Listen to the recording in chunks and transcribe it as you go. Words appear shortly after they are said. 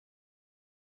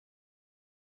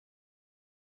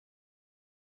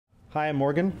Hi, I'm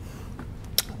Morgan.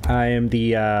 I am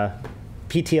the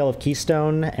PTL of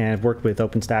Keystone and I've worked with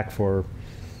OpenStack for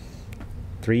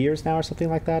 3 years now or something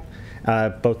like that.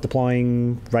 Both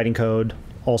deploying, writing code,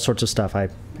 all sorts of stuff. I,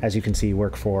 as you can see,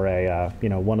 work for a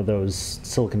one of those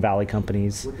Silicon Valley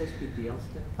companies. What does PTL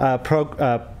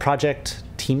stand? Project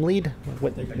Team Lead.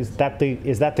 What, is that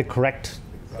the correct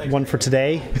one for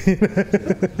today?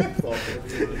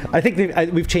 I think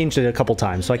we've changed it a couple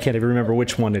times, so I can't even remember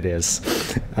which one it is.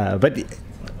 But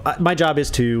my job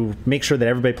is to make sure that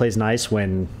everybody plays nice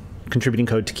when contributing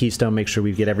code to Keystone, make sure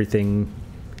we get everything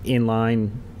in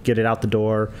line, get it out the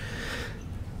door.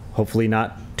 Hopefully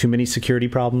not too many security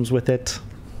problems with it,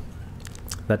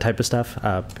 that type of stuff.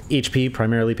 HP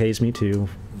primarily pays me to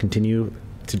continue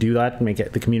to do that, make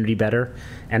the community better,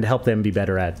 and to help them be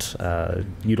better at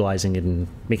utilizing it and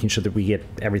making sure that we get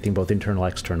everything, both internal,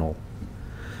 external,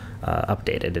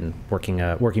 updated and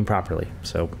working properly.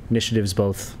 So initiatives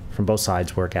from both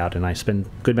sides work out, and I spend a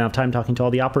good amount of time talking to all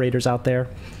the operators out there.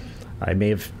 I may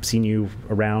have seen you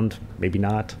around, maybe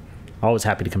not. Always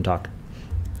happy to come talk.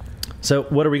 So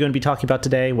what are we going to be talking about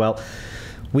today? Well,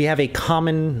 we have a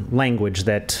common language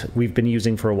that we've been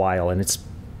using for a while, and it's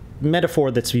metaphor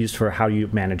that's used for how you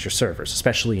manage your servers,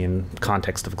 especially in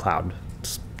context of cloud.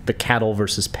 It's the cattle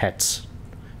versus pets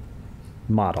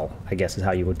model, I guess is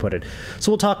how you would put it.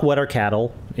 So we'll talk what are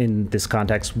cattle in this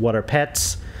context, what are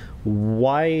pets,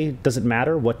 why does it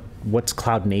matter, what's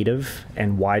cloud native,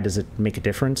 and why does it make a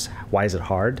difference, why is it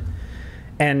hard,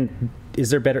 and is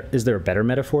there a better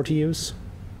metaphor to use?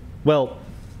 Well,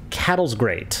 cattle's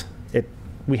great.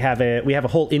 We have a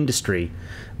whole industry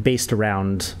based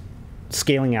around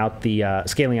scaling out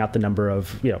the number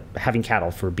of having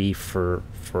cattle for beef, for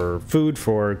food,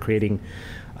 for creating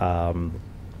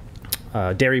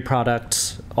dairy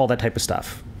products, all that type of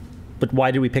stuff. But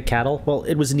why did we pick cattle? Well,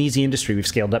 it was an easy industry. We've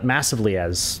scaled up massively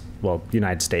in the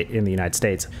United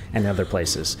States and other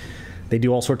places. They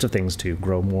do all sorts of things to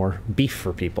grow more beef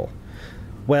for people.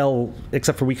 Well,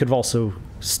 except for we could have also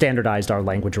standardized our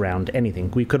language around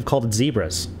anything. We could have called it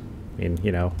zebras,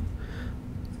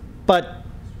 but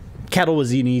cattle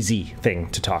was an easy thing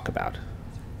to talk about.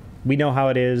 We know how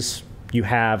it is. You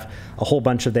have a whole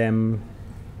bunch of them,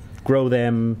 grow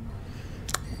them,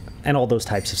 and all those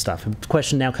types of stuff. And the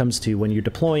question now comes to when you're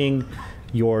deploying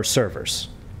your servers.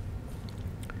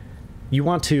 You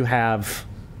want to have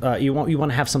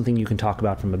something you can talk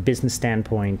about from a business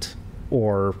standpoint,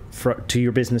 or to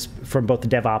your business from both the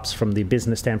DevOps, from the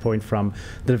business standpoint, from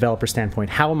the developer standpoint.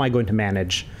 How am I going to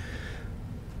manage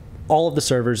all of the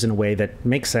servers in a way that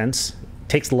makes sense,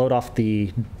 takes the load off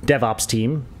the DevOps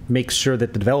team, makes sure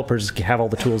that the developers have all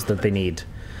the tools that they need?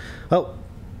 Well,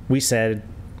 we said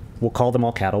we'll call them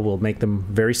all cattle. We'll make them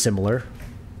very similar,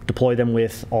 deploy them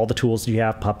with all the tools you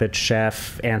have, Puppet,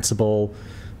 Chef, Ansible,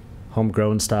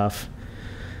 homegrown stuff.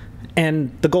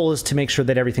 And the goal is to make sure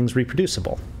that everything's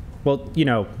reproducible. Well,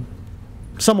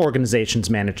 some organizations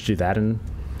manage to do that, and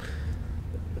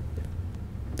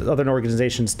other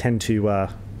organizations tend to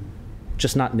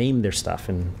just not name their stuff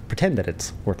and pretend that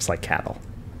it works like cattle.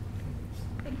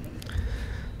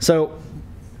 So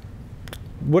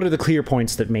what are the clear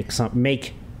points that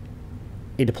make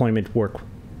a deployment work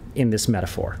in this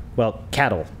metaphor? Well,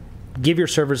 cattle, give your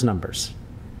servers numbers.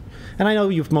 And I know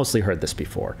you've mostly heard this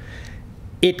before.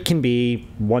 It can be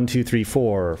 1, 2, 3,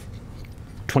 4,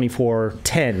 24,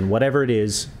 10, whatever it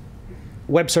is.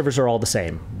 Web servers are all the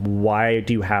same. Why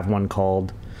do you have one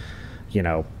called,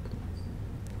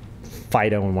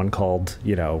 Fido and one called,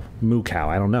 Moo Cow?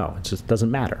 I don't know. It just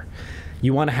doesn't matter.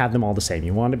 You want to have them all the same.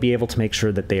 You want to be able to make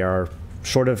sure that they are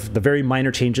sort of the very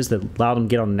minor changes that allow them to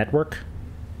get on the network,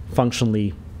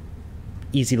 functionally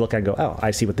easy to look at and go, oh,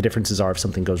 I see what the differences are if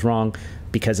something goes wrong,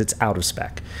 because it's out of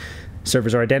spec.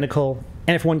 Servers are identical,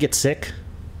 and if one gets sick,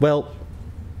 well,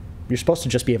 you're supposed to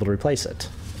just be able to replace it.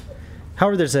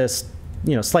 However, there's a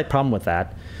slight problem with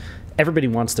that. Everybody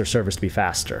wants their servers to be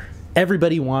faster.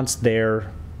 Everybody wants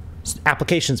their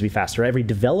applications to be faster. Every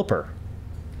developer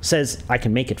says, I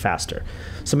can make it faster.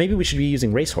 So maybe we should be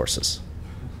using racehorses,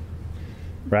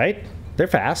 right? They're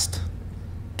fast.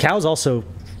 Cows also,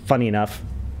 funny enough,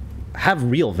 have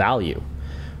real value.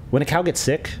 When a cow gets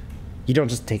sick, you don't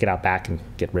just take it out back and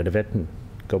get rid of it and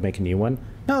go make a new one.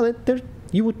 No,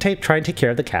 you would try and take care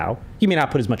of the cow. You may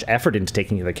not put as much effort into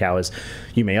taking care of the cow as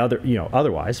you may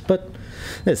otherwise, but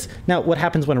this. Now, what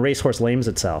happens when a racehorse lames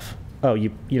itself? Oh,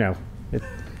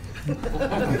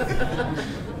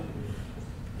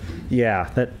 yeah,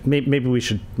 that maybe we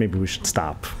should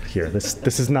stop here. This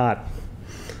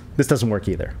doesn't work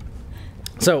either.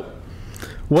 So,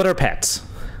 what are pets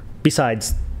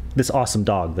besides this awesome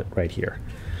dog right here?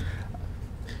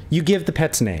 You give the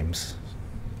pets names.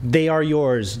 They are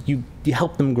yours. You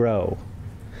help them grow.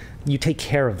 You take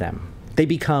care of them. They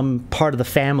become part of the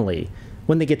family.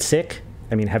 When they get sick,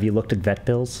 I mean, have you looked at vet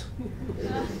bills?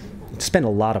 Spend a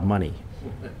lot of money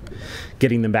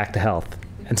getting them back to health.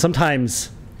 And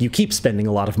sometimes you keep spending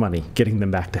a lot of money getting them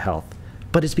back to health.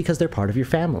 But it's because they're part of your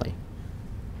family.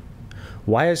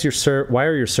 Why are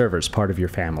your servers part of your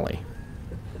family?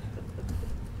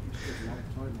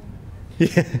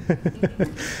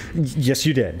 Yes,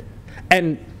 you did.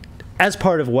 And as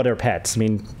part of what are pets, I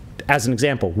mean, as an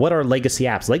example, what are legacy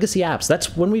apps? Legacy apps,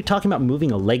 that's when we're talking about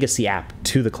moving a legacy app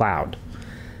to the cloud.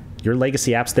 Your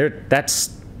legacy apps,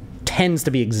 that's tends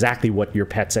to be exactly what your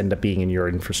pets end up being in your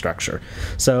infrastructure.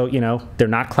 So, you know, they're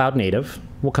not cloud native.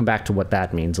 We'll come back to what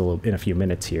that means in a few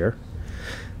minutes here.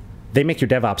 They make your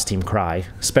DevOps team cry,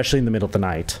 especially in the middle of the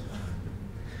night.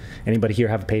 Anybody here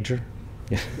have a pager?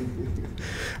 Yeah.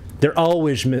 They're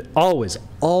always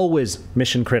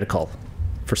mission critical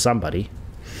for somebody.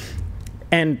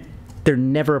 And they're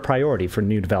never a priority for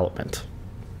new development.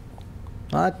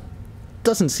 It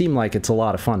doesn't seem like it's a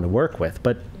lot of fun to work with,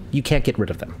 but you can't get rid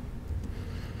of them.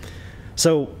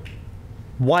 So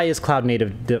why is cloud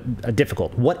native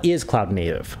difficult? What is cloud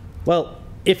native? Well,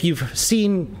 if you've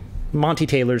seen Monty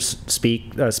Taylor's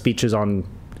speeches on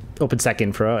OpenStack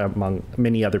Infra, among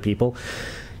many other people,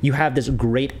 you have this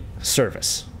great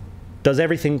service. Does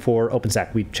everything for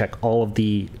OpenStack. We check all of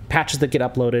the patches that get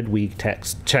uploaded. We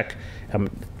check, in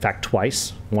fact,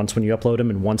 twice. Once when you upload them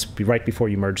and once right before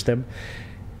you merge them.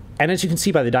 And as you can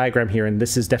see by the diagram here, and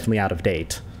this is definitely out of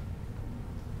date,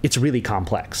 it's really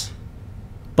complex.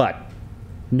 But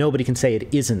nobody can say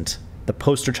it isn't the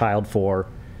poster child for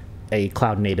a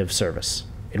cloud-native service.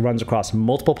 It runs across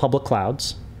multiple public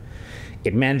clouds.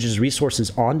 It manages resources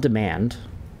on demand.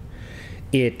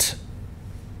 It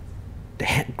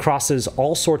crosses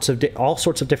all sorts of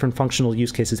different functional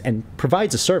use cases and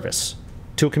provides a service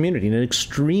to a community in an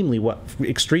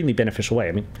extremely beneficial way.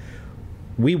 I mean,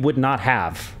 we would not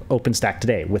have OpenStack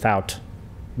today without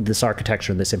this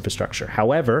architecture and this infrastructure.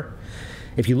 However,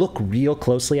 if you look real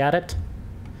closely at it,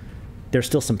 there's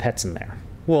still some pets in there.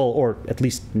 Well, or at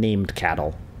least named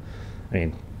cattle. I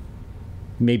mean,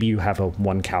 maybe you have a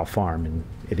one-cow farm and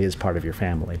it is part of your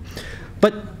family.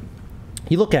 But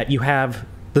you have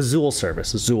the Zool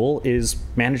service. Zool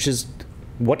manages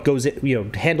what goes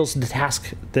in, handles the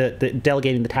task, the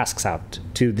delegating the tasks out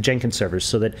to the Jenkins servers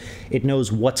so that it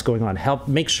knows what's going on.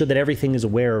 Make sure that everything is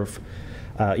aware of,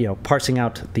 parsing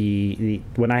out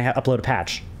when I upload a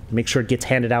patch, make sure it gets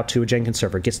handed out to a Jenkins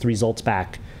server, gets the results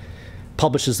back,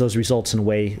 publishes those results in a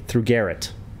way through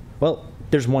Garrett. Well,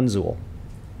 there's one Zool.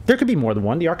 There could be more than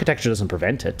one. The architecture doesn't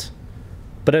prevent it.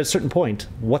 But at a certain point,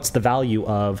 what's the value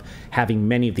of having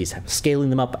many of these,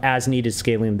 scaling them up as needed,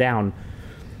 scaling them down?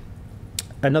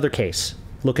 Another case,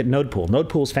 look at Nodepool.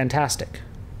 Nodepool is fantastic.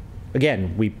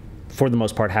 Again, we, for the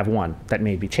most part, have one. That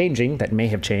may be changing, that may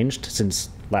have changed since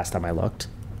last time I looked.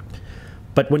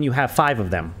 But when you have 5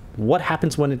 of them, what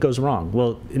happens when it goes wrong?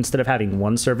 Well, instead of having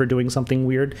one server doing something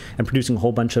weird and producing a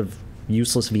whole bunch of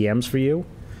useless VMs for you,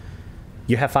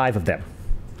 you have 5 of them.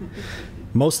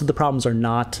 Most of the problems are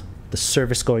not the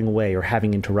service going away or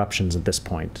having interruptions at this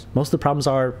point. Most of the problems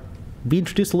are we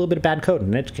introduced a little bit of bad code in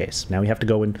an edge case. Now we have to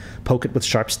go and poke it with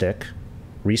sharp stick,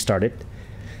 restart it,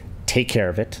 take care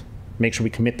of it, make sure we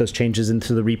commit those changes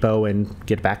into the repo and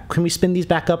get it back. Can we spin these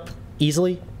back up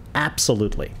easily?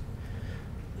 Absolutely.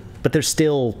 But there's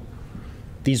still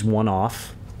these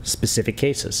one-off specific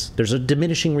cases. There's a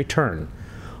diminishing return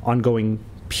on going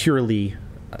purely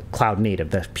cloud native,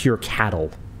 the pure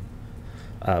cattle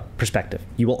perspective.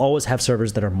 You will always have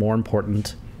servers that are more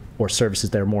important or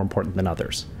services that are more important than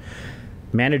others.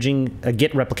 Managing a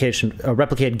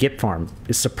replicated Git farm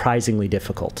is surprisingly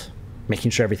difficult, making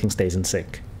sure everything stays in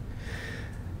sync.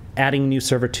 Adding a new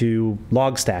server to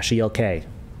Logstash, ELK,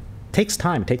 takes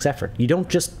time, takes effort. You don't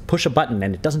just push a button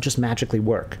and it doesn't just magically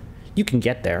work. You can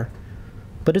get there,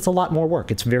 but it's a lot more work.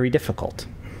 It's very difficult.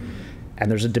 And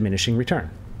there's a diminishing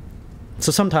return.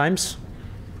 So sometimes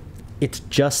it's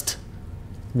just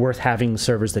worth having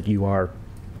servers that you are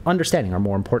understanding are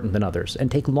more important than others and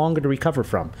take longer to recover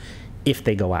from if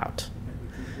they go out.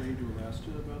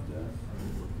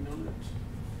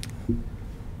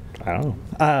 I don't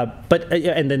know. But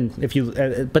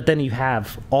then you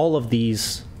have all of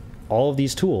these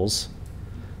tools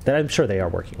that I'm sure they are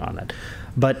working on it.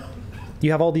 But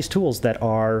you have all these tools that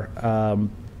are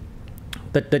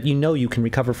that you can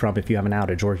recover from if you have an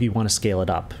outage or if you want to scale it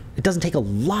up. It doesn't take a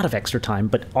lot of extra time,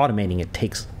 but automating it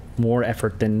takes more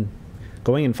effort than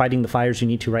going and fighting the fires you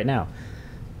need to right now.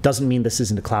 Doesn't mean this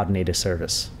isn't a cloud native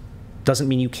service. doesn't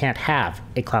mean you can't have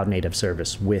a cloud native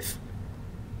service with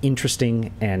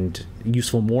interesting and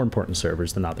useful, more important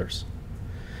servers than others.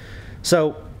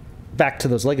 So back to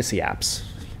those legacy apps.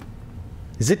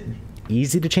 Is it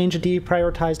easy to change a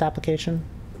deprioritized application?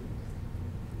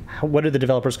 What are the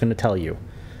developers going to tell you?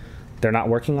 They're not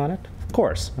working on it? Of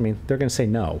course. I mean, they're going to say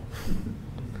no.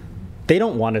 They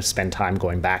don't want to spend time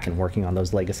going back and working on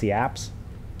those legacy apps.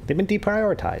 They've been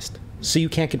deprioritized. So you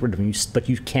can't get rid of them, but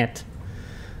you can't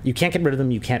get rid of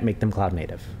them, you can't make them cloud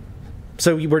native.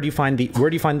 So where do you find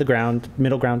the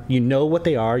middle ground? You know what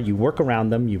they are, you work around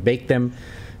them, you bake them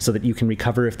so that you can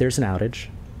recover if there's an outage.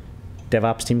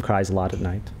 DevOps team cries a lot at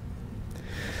night.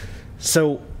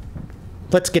 So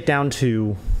let's get down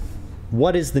to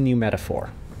what is the new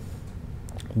metaphor?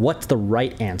 What's the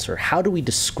right answer? How do we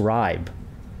describe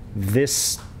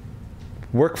this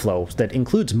workflow that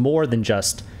includes more than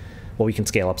just, well, we can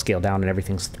scale up, scale down, and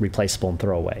everything's replaceable and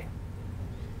throw away?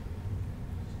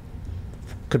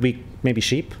 Could we maybe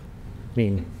sheep? I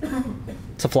mean,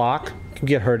 it's a flock. You can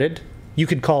get herded. You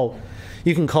can go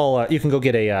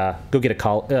get a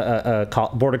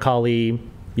border collie,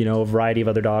 a variety of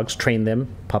other dogs, train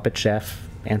them, Puppet Chef,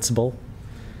 Ansible.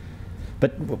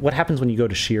 But what happens when you go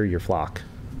to shear your flock?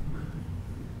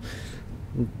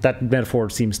 That metaphor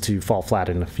seems to fall flat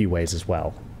in a few ways as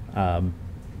well.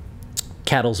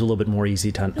 Cattle's a little bit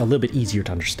easier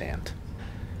to understand.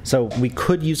 So we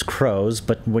could use crows,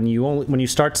 but when you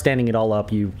start standing it all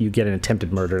up, you get an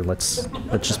attempted murder. Let's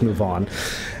just move on.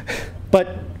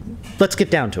 But let's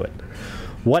get down to it.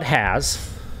 What has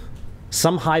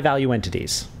some high-value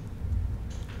entities,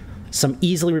 some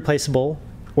easily replaceable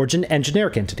and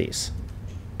generic entities,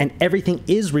 and everything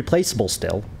is replaceable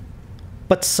still,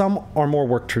 but some are more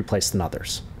work to replace than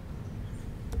others?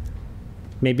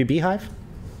 Maybe Beehive?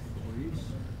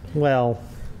 Well,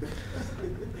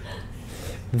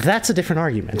 that's a different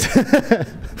argument.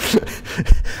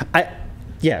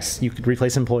 Yes, you could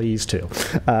replace employees too.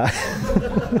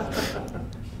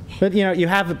 But you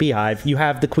have a Beehive, you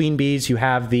have the queen bees, you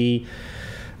have the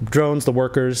drones, the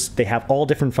workers. They have all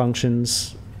different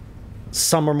functions.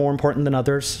 Some are more important than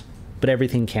others, but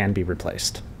everything can be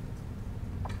replaced.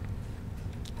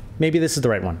 Maybe this is the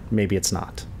right one. Maybe it's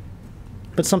not.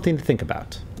 But something to think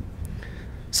about.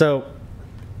 So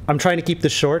I'm trying to keep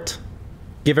this short,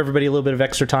 give everybody a little bit of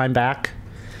extra time back.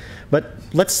 But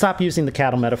let's stop using the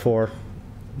cattle metaphor.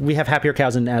 We have happier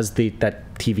cows, and as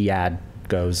that TV ad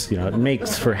goes, it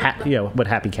makes for what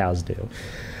happy cows do.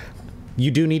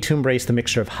 You do need to embrace the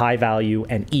mixture of high value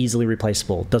and easily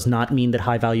replaceable. Does not mean that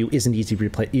high value isn't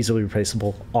easily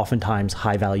replaceable. Oftentimes,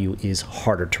 high value is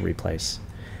harder to replace.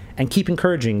 And keep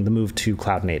encouraging the move to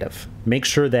cloud native. Make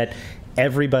sure that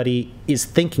everybody is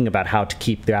thinking about how to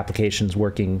keep their applications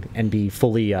working and be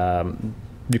fully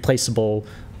replaceable,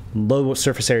 low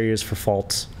surface areas for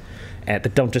faults,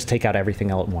 that don't just take out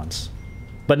everything all at once.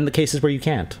 But in the cases where you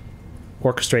can't,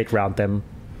 orchestrate around them.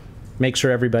 Make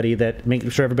sure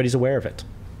everybody's aware of it.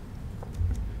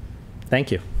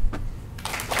 Thank you.